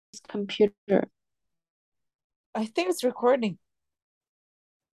computer. I think it's recording.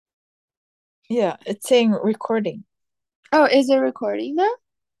 Yeah, it's saying recording. Oh, is it recording now?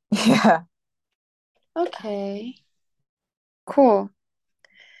 Yeah. Okay, cool.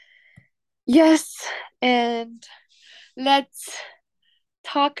 Yes, and let's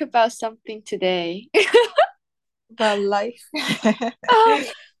talk about something today. About life. Ah,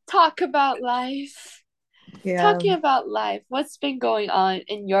 talk about life. Yeah. Talking about life. What's been going on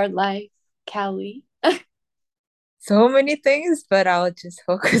in your life, Callie? So many things, but I'll just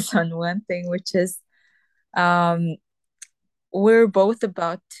focus on one thing, which is um we're both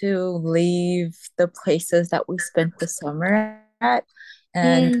about to leave the places that we spent the summer at,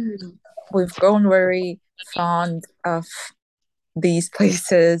 and Mm, we've grown very fond of these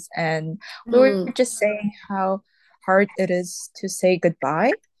places, and we were mm, just saying how hard it is to say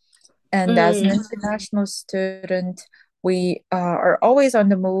goodbye. And as an mm, international student, we are always on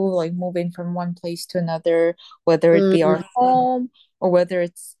the move, like moving from one place to another, whether it be mm, our home or whether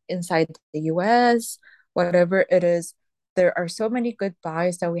it's inside the US, whatever it is. There are so many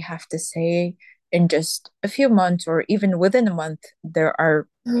goodbyes that we have to say in just a few months, or even within a month. There are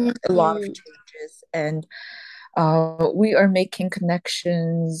a lot of mm, changes, and we are making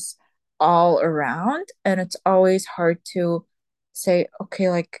connections all around. And it's always hard to say, okay,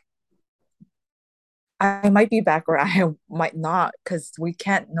 like I might be back or I might not, because we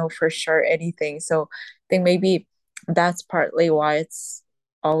can't know for sure anything. So I think maybe that's partly why it's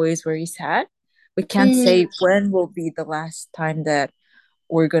always very sad. We can't mm, say when will be the last time that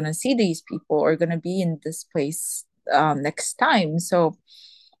we're gonna see these people or gonna be in this place next time. So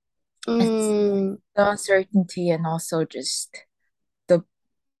it's mm, the uncertainty, and also just the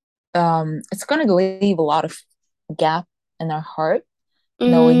it's gonna leave a lot of gap in our heart,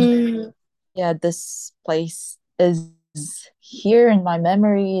 knowing, mm, yeah, this place is here in my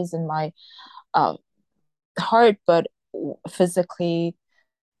memories and my uh, heart, but physically,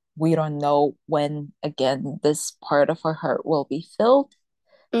 we don't know when again this part of our heart will be filled.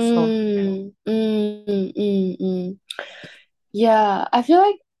 So, mm, mm, mm, mm. Yeah, I feel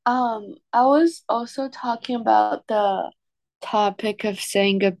like I was also talking about the topic of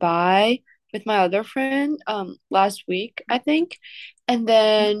saying goodbye with my other friend last week, I think. And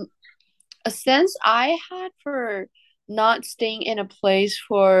then a sense I had for not staying in a place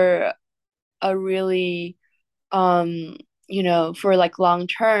for a really for like long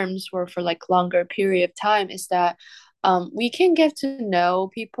terms or for like longer period of time is that we can get to know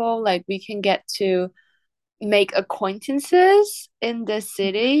people, like we can get to make acquaintances in this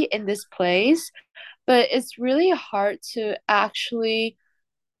city, in this place, but it's really hard to actually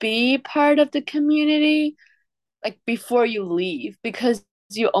be part of the community like before you leave because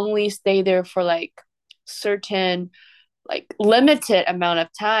you only stay there for like certain like limited amount of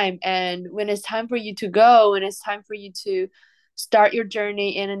time, and when it's time for you to go, when it's time for you to start your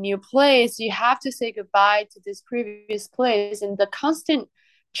journey in a new place, you have to say goodbye to this previous place, and the constant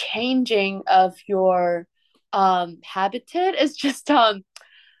changing of your habitat is just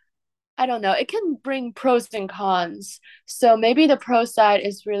I don't know, it can bring pros and cons. So maybe the pro side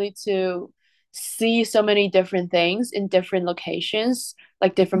is really to see so many different things in different locations,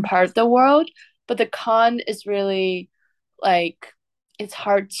 like different part of the world. But the con is really like it's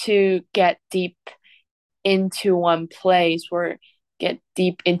hard to get deep into one place or get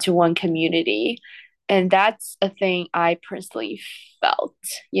deep into one community. And that's a thing I personally felt.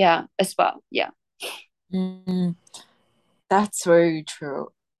 Yeah, as well. Yeah. mm, that's very true.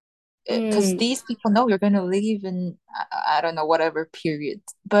 Because Mm, these people know you're going to leave in, I don't know, whatever period.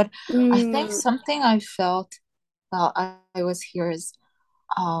 But I think mm, something I felt while I was here is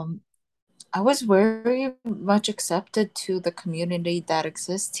um, I was very much accepted to the community that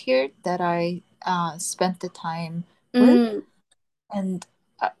exists here that I spent the time with. mm, And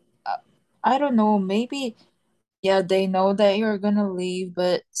I, I, I don't know, maybe, yeah, they know that you're going to leave,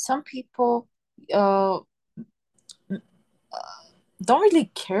 but some people uh, don't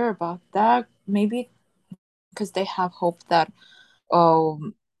really care about that. Maybe because they have hope that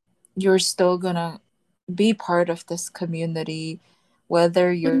um you're still gonna be part of this community,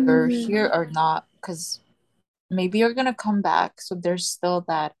 whether you're mm, here or not, because maybe you're gonna come back. So there's still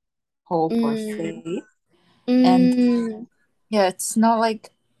that hope or mm, faith. And mm, yeah, it's not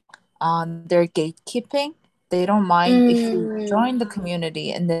like they're gatekeeping. They don't mind if you mm, join the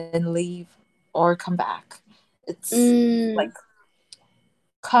community and then leave or come back. It's like mm,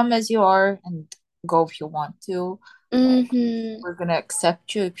 come as you are and go if you want to. Like mhm, we're gonna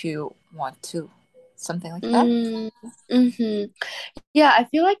accept you if you want to. Something like that. mm, mhm. Yeah, I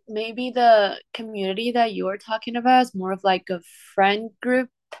feel like maybe the community that you're talking about is more of like a friend group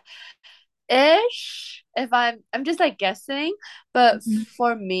ish. If I'm just like guessing, but Mhm.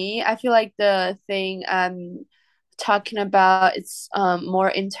 for me, I feel like the thing I'm talking about it's more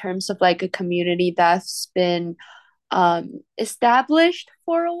in terms of like a community that's been established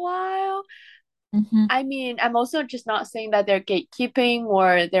for a while. Mhm. I mean, I'm also just not saying that they're gatekeeping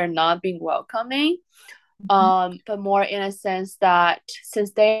or they're not being welcoming, Mhm. but more in a sense that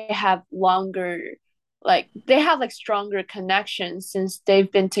since they have longer, like they have like stronger connections since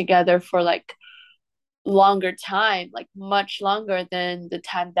they've been together for like longer time, like much longer than the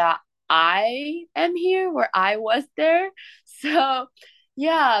time that I am here, where I was there. So,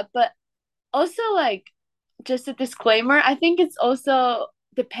 yeah, but also like just a disclaimer, I think it's also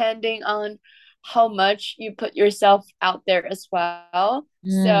depending on how much you put yourself out there as well.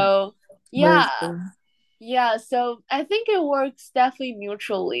 Mm, So, very yeah, true. yeah, so I think it works definitely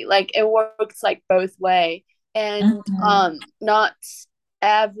mutually. Like it works like both way. And Mhm. not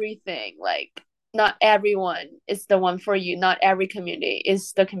everything, like not everyone is the one for you. Not every community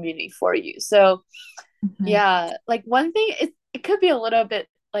is the community for you. So Mhm. yeah, like one thing it could be a little bit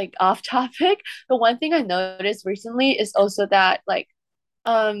like off topic, but one thing I noticed recently is also that like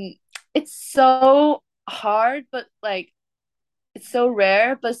um it's so hard, but like it's so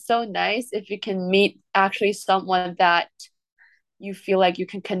rare but so nice if you can meet actually someone that you feel like you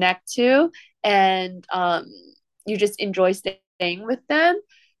can connect to, and you just enjoy staying with them.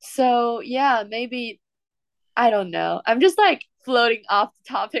 So yeah, maybe I don't know, I'm just like floating off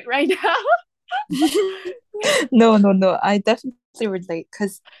the topic right now. No, no, no. I definitely relate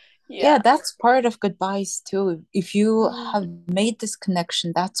because, yeah, Yeah. that's part of goodbyes too. If you have Mm. made this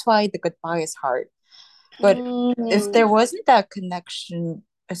connection, that's why the goodbye is hard. But if Mm. there wasn't that connection,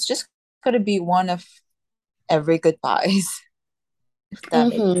 it's just gonna be one of every goodbyes, if that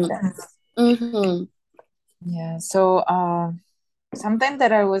makes Mhm. sense. Mhm. Yeah. So, something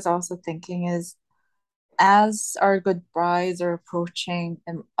that I was also thinking is as our goodbyes are approaching,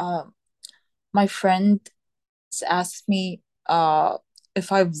 and my friend asked me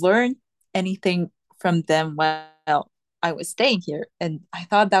if I've learned anything from them while I was staying here. And I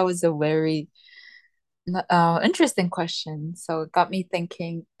thought that was a very interesting question. So it got me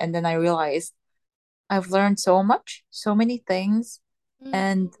thinking. And then I realized I've learned so much, so many things.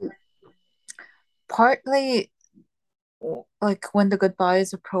 And Mm. partly, like when the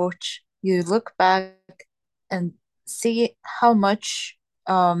goodbyes approach, you look back and see how much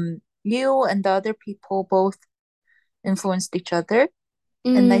you and the other people both influenced each other.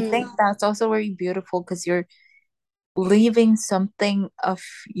 And I think Mm. that's also very beautiful because you're leaving something of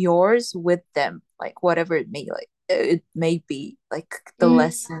yours with them, like whatever it may be, like the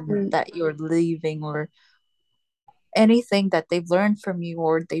lesson Mm. that you're leaving or anything that they've learned from you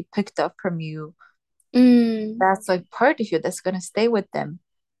or they picked up from you. Mm. That's like part of you that's gonna stay with them.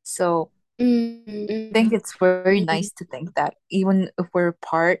 So I Mm. think it's very nice Mm. to think that even if we're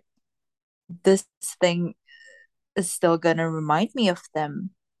apart, this thing is still gonna remind me of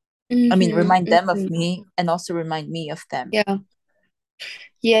them. I mean, Mhm. remind them of Mhm. me and also remind me of them. Yeah.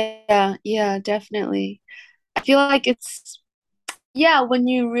 Yeah. Yeah, definitely. I feel like it's, yeah, when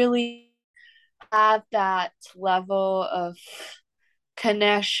you really have that level of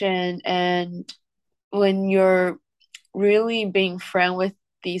connection, and when you're really being friend with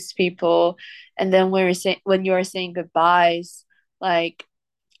these people, and then when you're saying goodbyes, like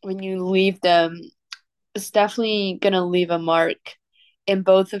when you leave them, it's definitely gonna leave a mark in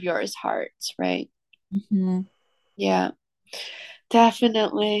both of yours hearts, right? Mhm. Yeah,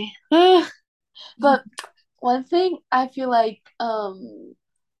 definitely. But one thing I feel like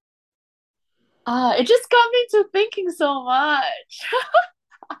it just got me to thinking so much.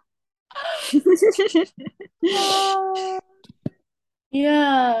 uh,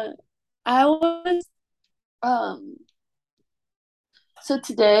 yeah, I was um so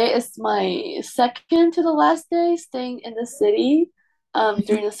today is my second to the last day staying in the city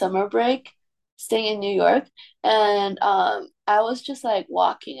during the summer break, staying in New York. And I was just like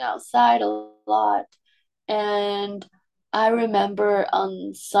walking outside a lot. And I remember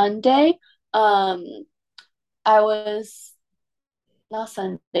on Sunday, um I was not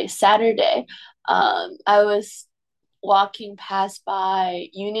Sunday, Saturday, I was walking past by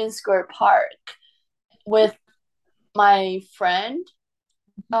Union Square Park with my friend.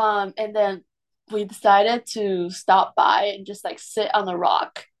 And then we decided to stop by and just like sit on the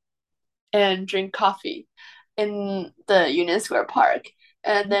rock and drink coffee in the Union Square Park.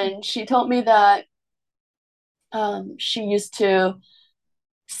 And then she told me that she used to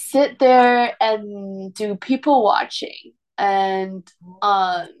sit there and do people watching. And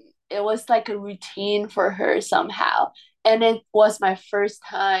um, it was like a routine for her somehow. And it was my first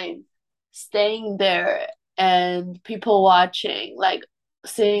time staying there and people watching, like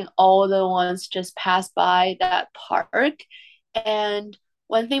seeing all the ones just pass by that park. And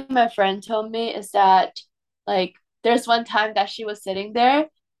one thing my friend told me is that, like, there's one time that she was sitting there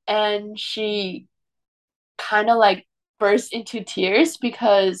and she kind of like burst into tears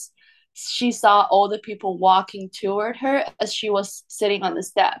because she saw all the people walking toward her as she was sitting on the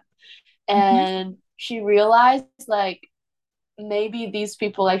step. Mm-hmm. And she realized, like, maybe these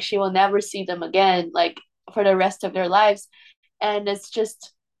people, like, she will never see them again, like, for the rest of their lives. And it's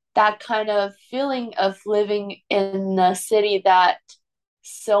just that kind of feeling of living in a city that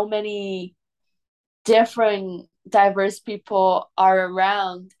so many different diverse people are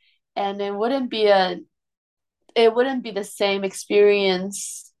around, and it wouldn't be the same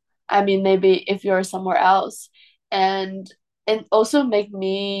experience. I mean, maybe if you're somewhere else. And it also make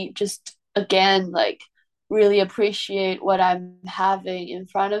me just again like really appreciate what I'm having in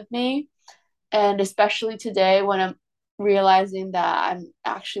front of me. And especially today when I'm realizing that I'm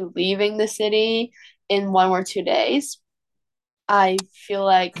actually leaving the city in 1 or 2 days, I feel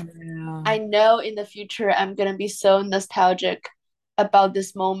like Yeah. I know in the future I'm gonna be so nostalgic about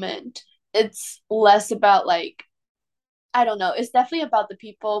this moment. It's less about, like, I don't know. It's definitely about the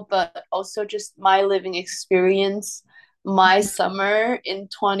people, but also just my living experience, my summer in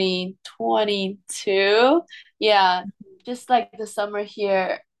 2022. Yeah, just like the summer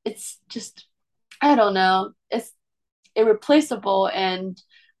here, it's just, I don't know. It's irreplaceable, and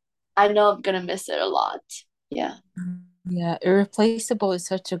I know I'm gonna miss it a lot. Yeah. Yeah, irreplaceable is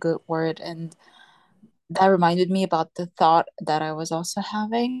such a good word, and that reminded me about the thought that I was also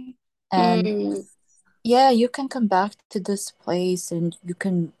having. And Mm, yeah, you can come back to this place and you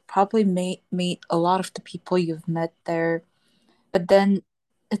can probably meet a lot of the people you've met there, but then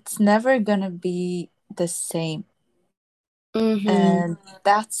it's never gonna be the same. mm-hmm. And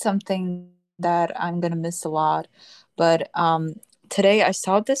that's something that I'm gonna miss a lot. But today I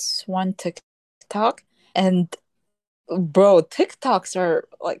saw this one TikTok, and bro, TikToks are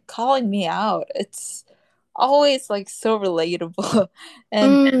like calling me out. It's always like so relatable. And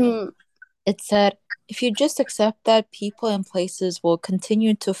Mm, it said, if you just accept that people and places will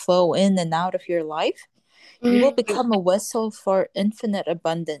continue to flow in and out of your life, you will mm, become a vessel for infinite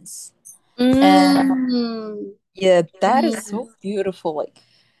abundance. And mm, yeah, that is mm, so beautiful. Like,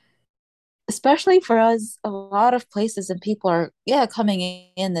 especially for us, a lot of places and people are, yeah, coming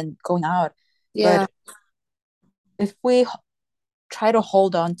in and going out. yeah. But if we try to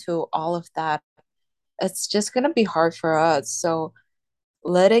hold on to all of that, it's just going to be hard for us. So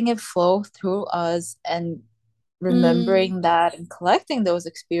letting it flow through us and Mm, remembering that and collecting those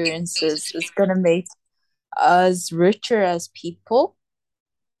experiences is going to make us richer as people.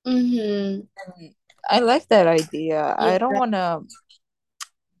 mm-hmm. And I like that idea. I don't Yeah. want to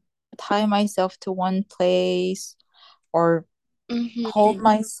tie myself to one place or hold Mm-hmm.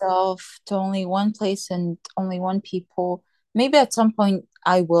 myself to only one place and only one people. Maybe at some point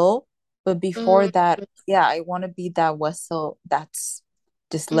I will, but before that, yeah, I want to be that vessel that's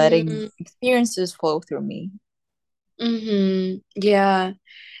just letting Mm-hmm. experiences flow through me. Mm-hmm. Yeah.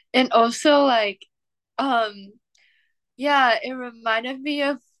 And also, like, um, yeah, it reminded me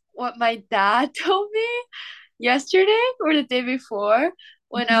of what my dad told me yesterday or the day before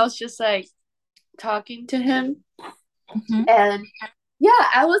when I Mhm, was just like talking to him. mhm, And yeah,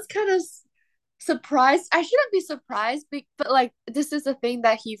 I was kind of surprised. I shouldn't be surprised, but like this is the thing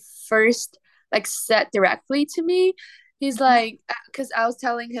that he first like said directly to me. He's mhm, like, because I was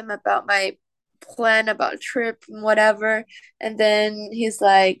telling him about my plan about trip and whatever, and then he's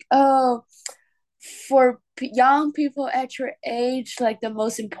like, "Oh, for young people at your age, like the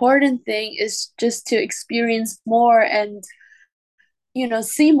most important thing is just to experience more and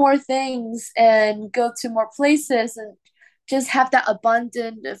see more things and go to more places and just have that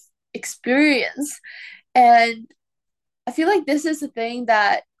abundant of experience." And I feel like this is a thing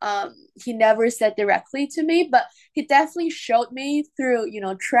that he never said directly to me, but he definitely showed me through,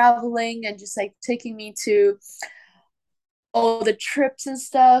 traveling and just like taking me to all the trips and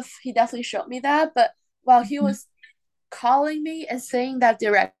stuff. He definitely showed me that. But while he mhm, was calling me and saying that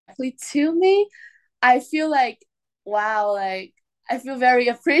directly to me, I feel like, wow, like I feel very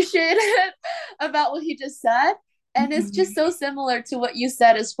appreciated about what he just said. And it's just mhm, so similar to what you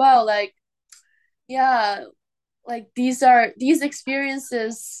said as well. Like, yeah, like these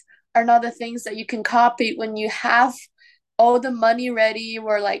experiences are not the things that you can copy when you have all the money ready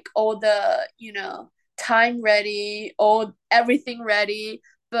or like all the time ready, all everything ready.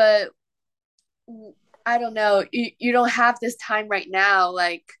 But I don't know, you don't have this time right now,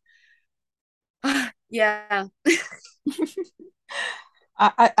 like yeah.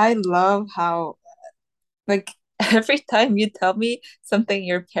 I love how like every time you tell me something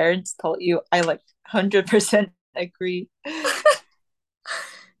your parents told you, I like 100% agree.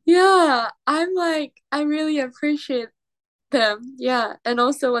 Yeah, I'm like, I really appreciate them. Yeah, and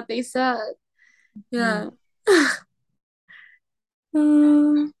also what they said. Mm. Yeah.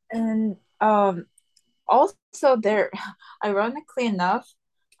 Mm, And also there, ironically enough,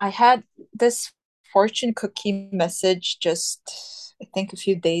 I had this fortune cookie message just I think a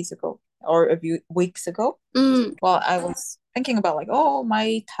few days ago or a few weeks ago. mm, While I was thinking about like, oh,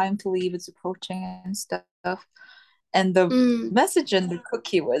 my time to leave is approaching and stuff. And the mm. message in the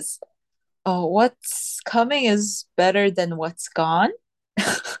cookie was, oh, what's coming is better than what's gone.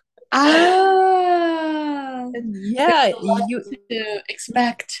 Ah, And yeah, what you to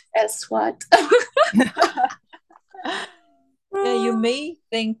expect as what? yeah, you may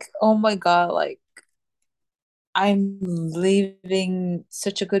think, oh my God, like I'm leaving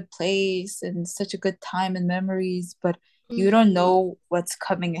such a good place and such a good time and memories, but you don't Mhm, know what's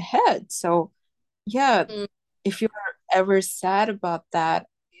coming ahead. So yeah, mm, if you're ever sad about that,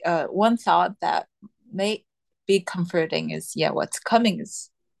 one thought that may be comforting is, yeah, what's coming is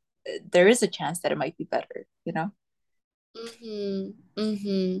there is a chance that it might be better, you know? mhm,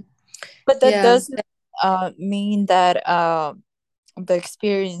 mhm. But that Yeah. doesn't mean that the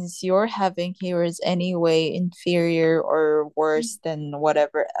experience you're having here is any way inferior or worse than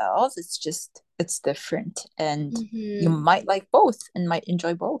whatever else. It's just, it's different. And you Mhm, might like both and might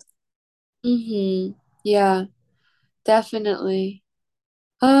enjoy both. mhm. Yeah, definitely.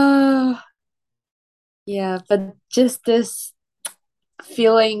 Oh, yeah, but just this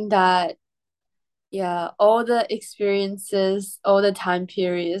feeling that, yeah, all the experiences, all the time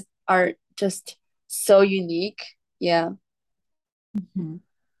periods are just so unique. Yeah. Mhm.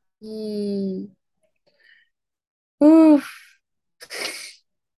 Mm. Oof.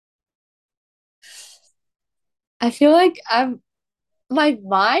 I feel like my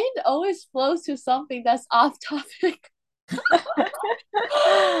mind always flows to something that's off topic.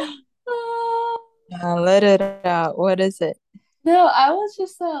 Let it out. What is it? No, I was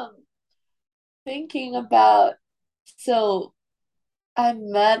just thinking about, so I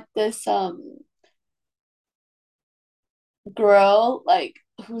met this girl like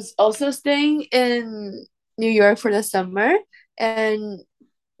who's also staying in New York for the summer, and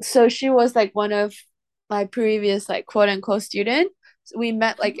so she was like one of my previous like quote unquote student. We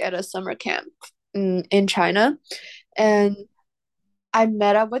met like at a summer camp in China, and I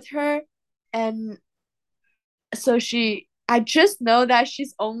met up with her, and so I just know that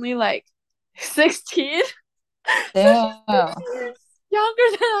she's only like 16. So she's Damn. 3 years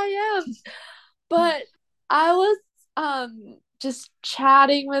younger than I am. But I was just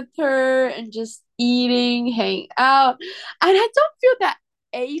chatting with her and just eating, hanging out. And I don't feel that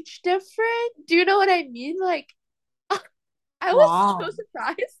age different. Do you know what I mean? Like I was so Wow.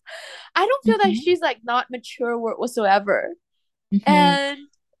 surprised. I don't feel like Hmm. she's like not mature whatsoever. Hmm. And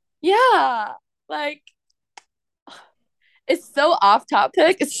yeah, like it's so off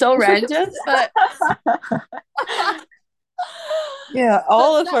topic, it's so random, but Yeah, but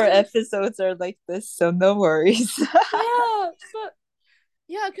all of that our was episodes are like this, so no worries. yeah, but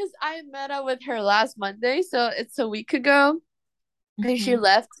yeah, because I met up with her last Monday, so it's a week ago, and she Hmm.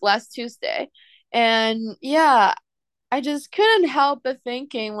 left last Tuesday. And yeah, I just couldn't help but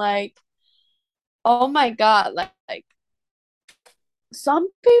thinking like, oh my God, like some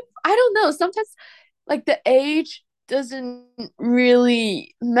people, I don't know, sometimes like the age doesn't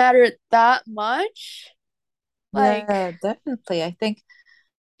really matter that much. Like, Yeah, definitely. I think,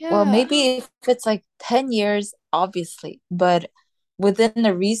 well, yeah, maybe if it's like 10 years, obviously, but within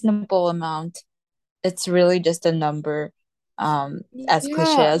a reasonable amount, it's really just a number, as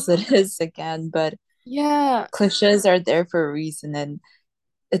cliche yeah, as it is again, but yeah, cliches are there for a reason, and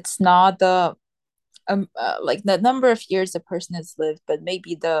it's not the like the number of years a person has lived, but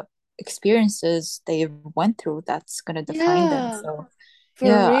maybe the experiences they went through that's gonna define them. yeah, So for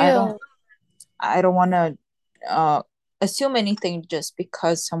yeah, real. I don't want to uh assume anything just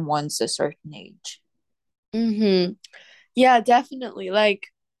because someone's a certain age. Mm-hmm. Yeah, definitely. Like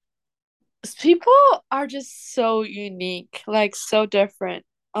people are just so unique, like so different.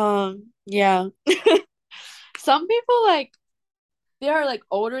 Yeah. Some people like they are like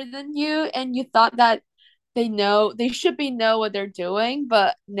older than you and you thought that they should be know what they're doing,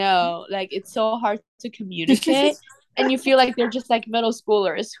 but no, like it's so hard to communicate, and you feel like they're just like middle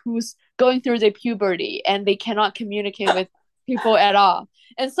schoolers who's going through the puberty and they cannot communicate with people at all.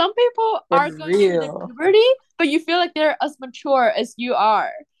 And some people For are going through the real. puberty, but you feel like they're as mature as you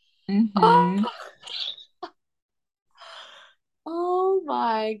are. Oh, Mm-hmm. Oh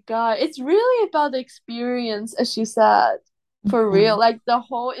my God. It's really about the experience, as you said, for real. Mhm. Like the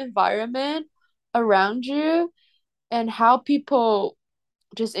whole environment around you and how people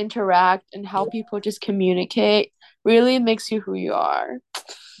just interact and how people just communicate really makes you who you are.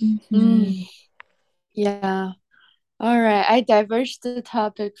 Mhm. Mm, yeah. All right. I diverged the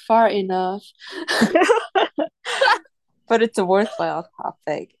topic far enough. But it's a worthwhile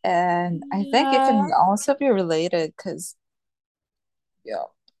topic, and I think it Yeah. can also be related because, yeah,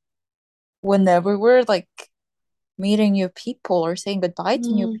 whenever we're like meeting new people or saying goodbye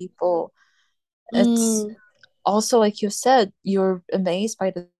to new Mm, people, it's mm, also like you said, you're amazed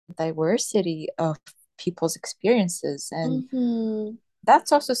by the diversity of people's experiences, and mm-hmm,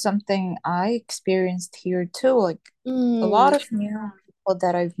 that's also something I experienced here too. Like a lot mm, of new people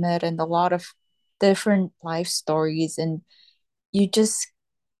that I've met and a lot of different life stories, and you just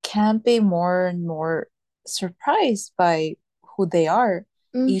can't be more and more surprised by who they are.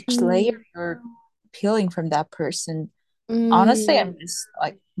 Each layer mm-hmm, you're peeling from that person. Honestly, mm, I'm just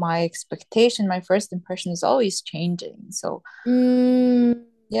like my expectation, my first impression is always changing. So mm,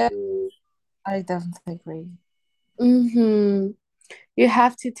 yeah, I definitely agree. mm-hmm. You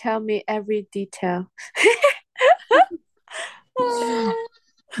have to tell me every detail.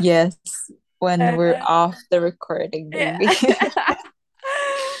 Yes, when we're Uh, off the recording, maybe. yeah.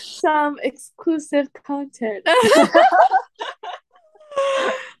 Some exclusive content.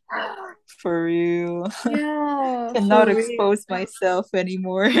 For real. Yeah, Cannot for real. expose myself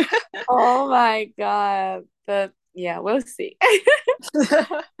anymore. Oh my God. But yeah, we'll see.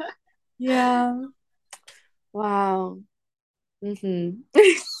 Yeah. Wow. Mm-hmm.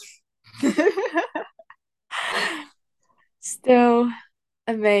 Still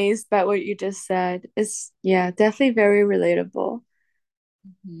amazed by what you just said. It's yeah, definitely very relatable.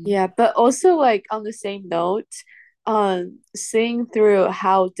 Mhm. Yeah, but also like on the same note, seeing through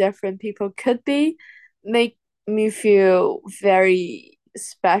how different people could be make me feel very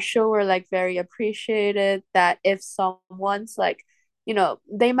special or like very appreciated that if someone's like,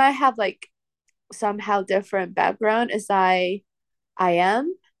 they might have like somehow different background as I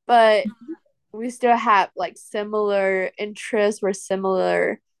am, but we still have like similar interests or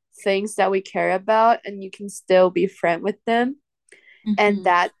similar things that we care about and you can still be friend with them. And Mhm.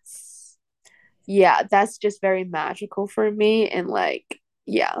 that's yeah, that's just very magical for me and like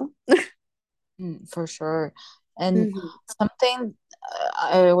yeah. For sure. And Mm-hmm. something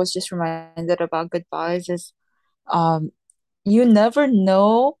I was just reminded about goodbyes is um you never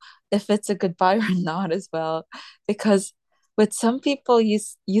know if it's a goodbye or not as well, because with some people you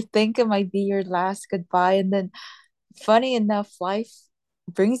think it might be your last goodbye, and then funny enough life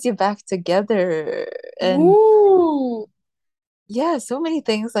brings you back together, and Ooh. yeah, so many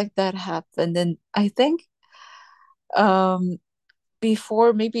things like that happen. And I think um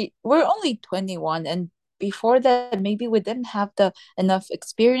before, maybe we're only 21, and before that maybe we didn't have the enough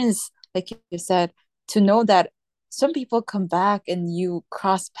experience, like you said, to know that some people come back and you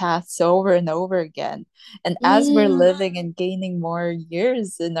cross paths over and over again. And as we're Mm, living and gaining more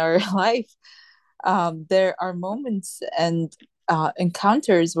years in our life, there are moments and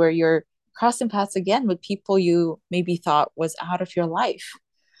encounters where you're crossing paths again with people you maybe thought was out of your life.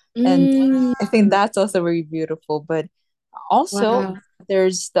 And mm, I think that's also very beautiful. But also, wow.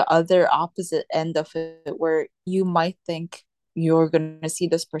 there's the other opposite end of it where you might think you're gonna see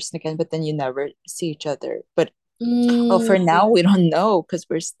this person again, but then you never see each other. But well, Mm, for now, we don't know because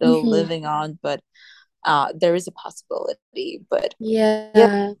we're still mm-hmm. living on. But there is a possibility. But yeah,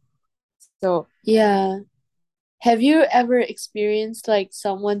 Yeah. so Yeah. Have you ever experienced like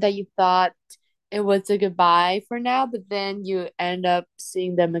someone that you thought it was a goodbye for now, but then you end up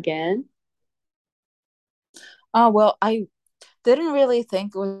seeing them again? well, I didn't really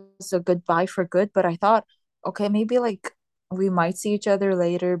think it was a goodbye for good, but I thought, okay, maybe like we might see each other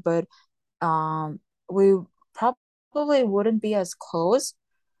later, but um, we probably wouldn't be as close.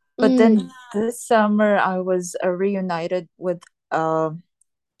 But Mm. then this summer, I was reunited with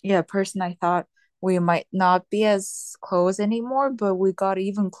yeah, a person I thought we might not be as close anymore, but we got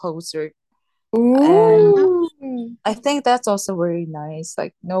even closer. And Ooh. I think that's also very nice,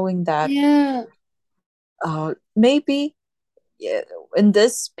 like knowing that Yeah. maybe, yeah, in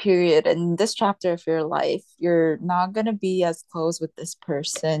this period, in this chapter of your life, you're not gonna be as close with this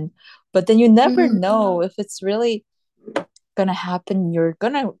person, but then you never Mm. know if it's really gonna happen. You're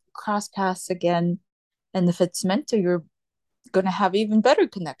gonna cross paths again, and if it's meant to, you're gonna have even better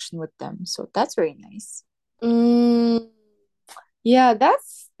connection with them. So that's very nice. Mm. Yeah,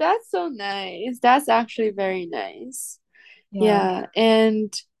 that's so nice. That's actually very nice. Yeah. Yeah,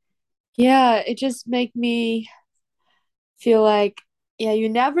 and yeah, it just make me feel like, yeah, you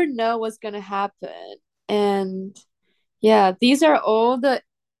never know what's gonna happen. And yeah, these are all the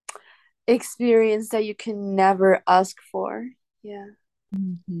experience that you can never ask for. Yeah.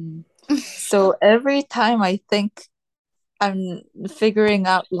 Mhm. So every time I think I'm figuring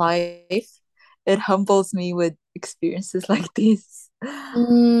out life, it humbles me with experiences like these.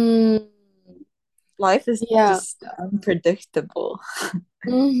 Mm, Life is yeah. just unpredictable.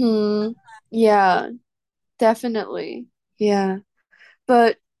 Mm-hmm. Yeah, definitely. Yeah.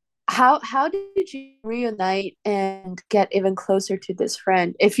 But how did you reunite and get even closer to this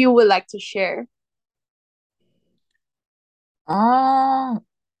friend, if you would like to share? Ah,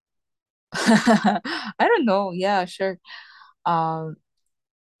 I don't know. Yeah, sure. Um,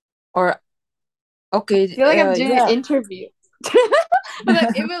 or I okay, feel like I'm doing an yeah. interview. But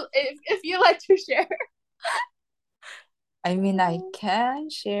like if you like to share. I mean, I can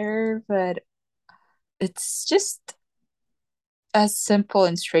share, but it's just as simple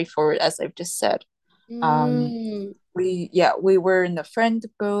and straightforward as I've just said. Um, Mm, we were in the friend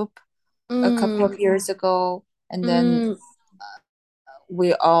group a couple of mm, years ago, and then mm,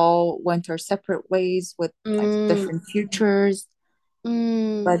 we all went our separate ways with like mm, different futures.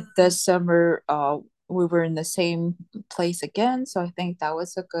 mm, But this summer, we were in the same place again, so I think that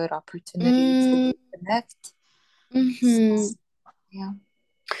was a good opportunity to mm, reconnect. mm-hmm. Yeah.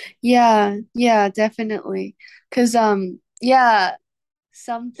 Yeah, yeah, definitely. 'Cause yeah,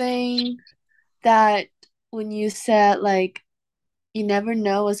 something that when you said like you never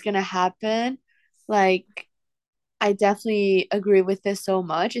know what's gonna happen, like I definitely agree with this so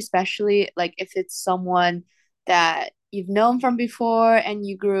much, especially like if it's someone that you've known from before and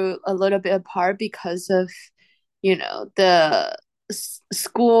you grew a little bit apart because of, the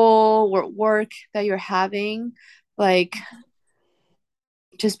school or work that you're having, like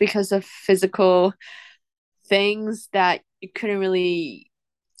just because of physical things that you couldn't really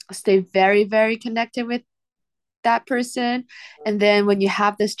stay very, very connected with that person. And then when you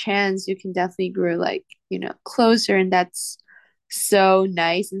have this chance, you can definitely grow like, closer. And that's so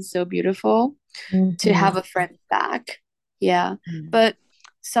nice and so beautiful to Mm-hmm. have a friend back. Yeah. But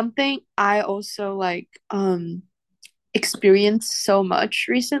something I also like experienced so much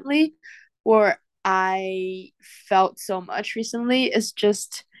recently, or I felt so much recently, is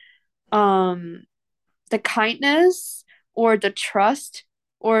just um the kindness or the trust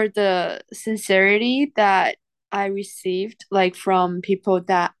or the sincerity that I received like from people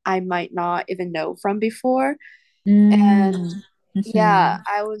that I might not even know from before. And yeah,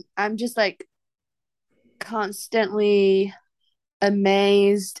 Mm-hmm. I'm just like constantly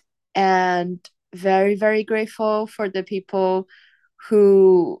amazed and very, very grateful for the people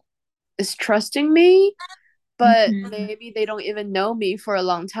who is trusting me, but Mm-hmm. maybe they don't even know me for a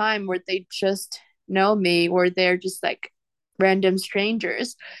long time, or they just know me, or they're just like random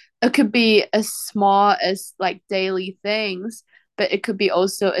strangers. It could be as small as like daily things, but it could be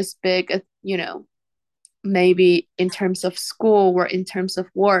also as big as, maybe in terms of school or in terms of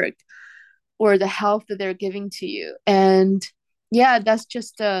work or the help that they're giving to you. And yeah, that's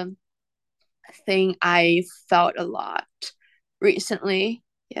just a thing I felt a lot recently.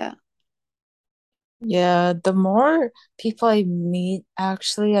 Yeah. Yeah, the more people I meet,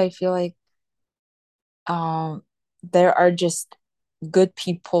 actually, I feel like um there are just good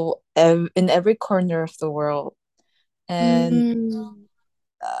people in every corner of the world. And Mm,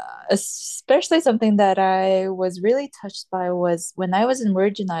 especially something that I was really touched by was when I was in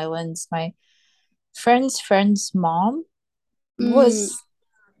Virgin Islands, my friend's mom mm, was,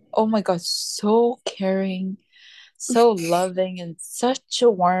 oh my God, so caring, so loving, and such a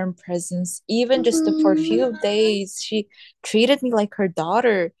warm presence. Even just for a mm, few days, she treated me like her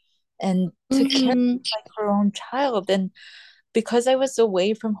daughter and took care of mm, me like her own child. And because I was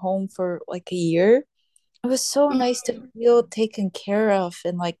away from home for like a year, it was so nice to feel taken care of.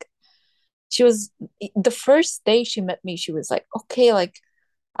 And like, she was the first day she met me, she was like, okay, like,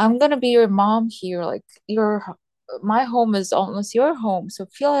 I'm gonna be your mom here. Like, my home is almost your home. So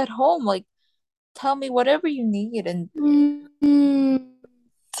feel at home. Like, tell me whatever you need. And mm, mm,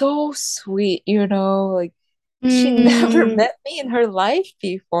 so sweet, like she never mm, met me in her life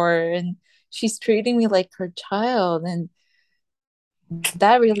before, and she's treating me like her child. And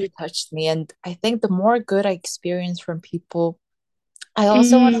that really touched me. And I think the more good I experience from people, I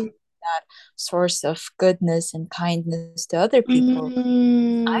also want to mm, be that source of goodness and kindness to other people.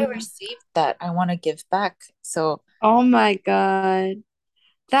 I mm. received that. I want to give back. So, Oh my God.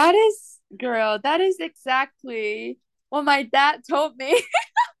 That is, girl, that is exactly what my dad told me.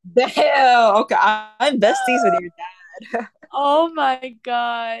 damn. Okay, I'm besties with your dad. Oh my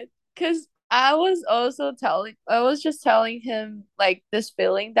God. Because I was just telling him like this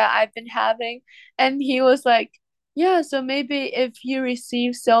feeling that I've been having, and he was like, yeah, so maybe if you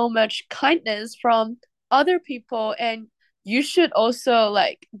receive so much kindness from other people, and you should also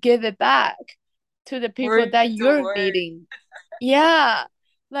like give it back to the people Word that to you're word. meeting. Yeah,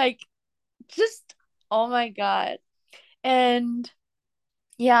 like just oh my God. And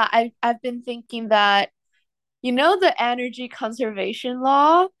yeah, I've been thinking that the energy conservation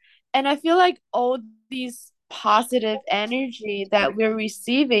law, and I feel like all these positive energy that we're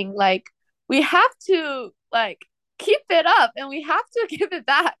receiving, like we have to like keep it up and we have to give it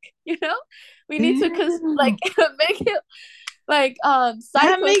back, you know? We need to Yeah. like make it like That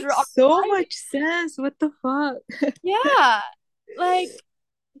cycle through our makes so life. much sense. What the fuck? Yeah. Like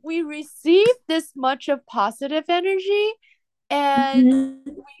we receive this much of positive energy and Mhm.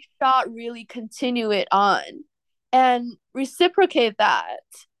 we should really continue it on and reciprocate that.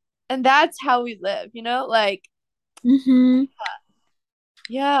 And that's how we live, like Mhm.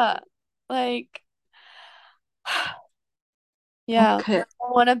 yeah, like yeah, Okay.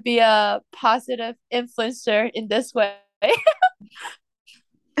 I want to be a positive influencer in this way.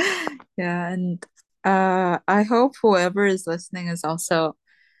 Yeah, and I hope whoever is listening is also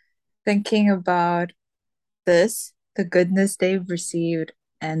thinking about this, the goodness they've received,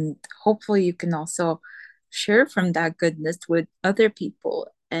 and hopefully you can also share from that goodness with other people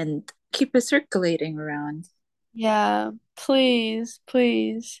and keep it circulating around. Yeah, please,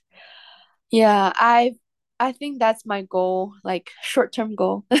 please. Yeah, I think that's my goal, like short-term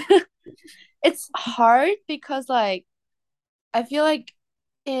goal. It's hard because like I feel like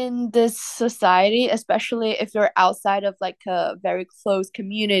in this society, especially if you're outside of like a very close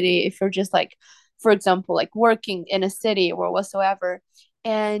community, if you're just like, for example, like working in a city or whatsoever,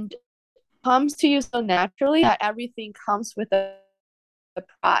 and comes to you so naturally that everything comes with a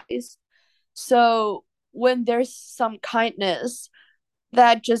price. So when there's some kindness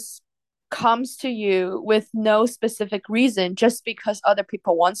that just comes to you with no specific reason, just because other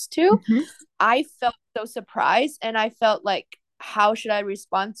people wants to, Mhm. I felt so surprised and I felt like how should I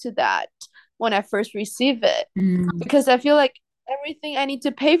respond to that when I first receive it? Mm. Because I feel like everything I need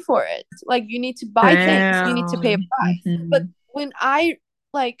to pay for it. Like you need to buy things, you need to pay a Damn. price. But Mhm. when I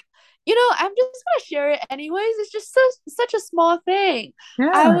like I'm just gonna share it anyways. It's just such a small thing.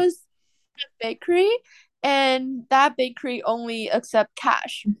 I Yeah. was at a bakery and that bakery only accept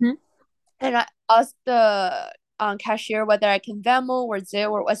cash. Mhm. And I asked the cashier whether I can Venmo or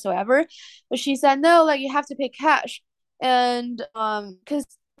Zelle or whatsoever, but she said no, like you have to pay cash. And because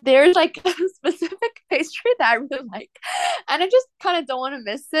there's like a specific pastry that I really like, and I just kind of don't want to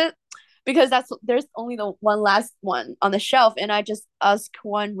miss it because there's only the one last one on the shelf, and I just asked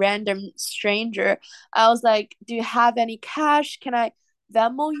one random stranger. I was like, "Do you have any cash? Can I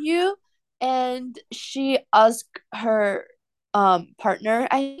Venmo you?" And she asked her partner,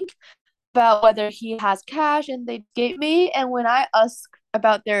 I think, about whether he has cash and they gave me. And when I ask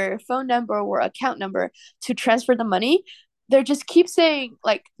about their phone number or account number to transfer the money, they just keep saying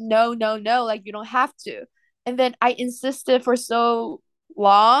like no, no, no, like you don't have to. And then I insisted for so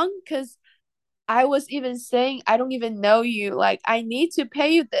long because I was even saying I don't even know you, like I need to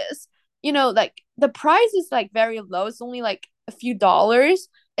pay you this. Like the price is like very low. It's only like a few dollars.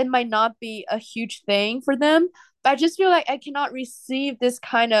 It might not be a huge thing for them, but I just feel like I cannot receive this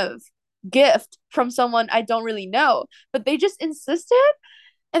kind of gift from someone I don't really know. But they just insisted,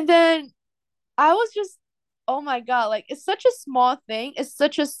 and then I was just, oh my God, like it's such a small thing. It's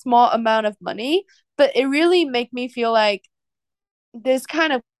such a small amount of money, but it really made me feel like this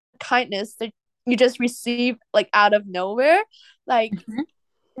kind of kindness that you just receive like out of nowhere, like Mhm.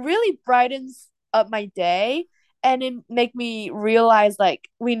 really brightens up my day, and it make me realize like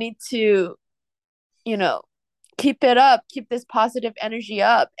we need to, you know, keep it up, keep this positive energy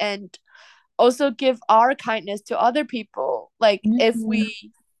up, and also give our kindness to other people. Like if Mhm.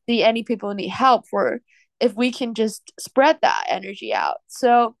 we see any people need help, or if we can just spread that energy out.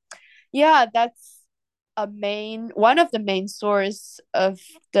 So yeah, that's a main one of the main source of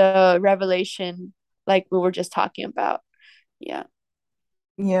the revelation like we were just talking about. Yeah.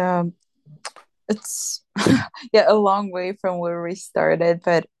 Yeah, it's yeah, a long way from where we started,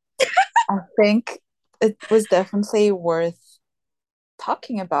 but I think it was definitely worth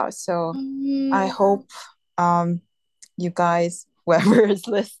talking about. So I Mm-hmm. hope um you guys, whoever is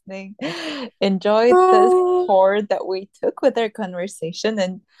listening, enjoyed this Oh. tour that we took with our conversation.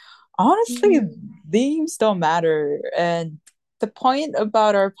 And honestly, Mm-hmm. themes don't matter. And the point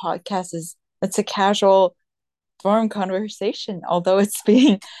about our podcast is it's a casual forum conversation, although it's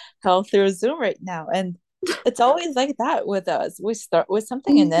being held through Zoom right now. And It's always like that with us. We start with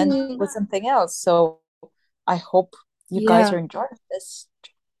something and then Mhm. with something else. So I hope you guys Yeah. are enjoying this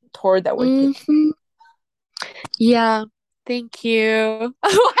tour that we're taking. Hmm. Yeah. Thank you.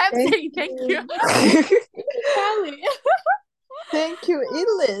 Oh, I'm Thank saying thank you. you. Thank you, Callie. Thank you,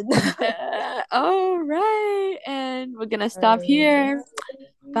 Elin. All right. And we're gonna stop Alright. here.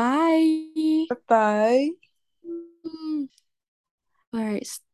 Bye. Bye. Mm. All right.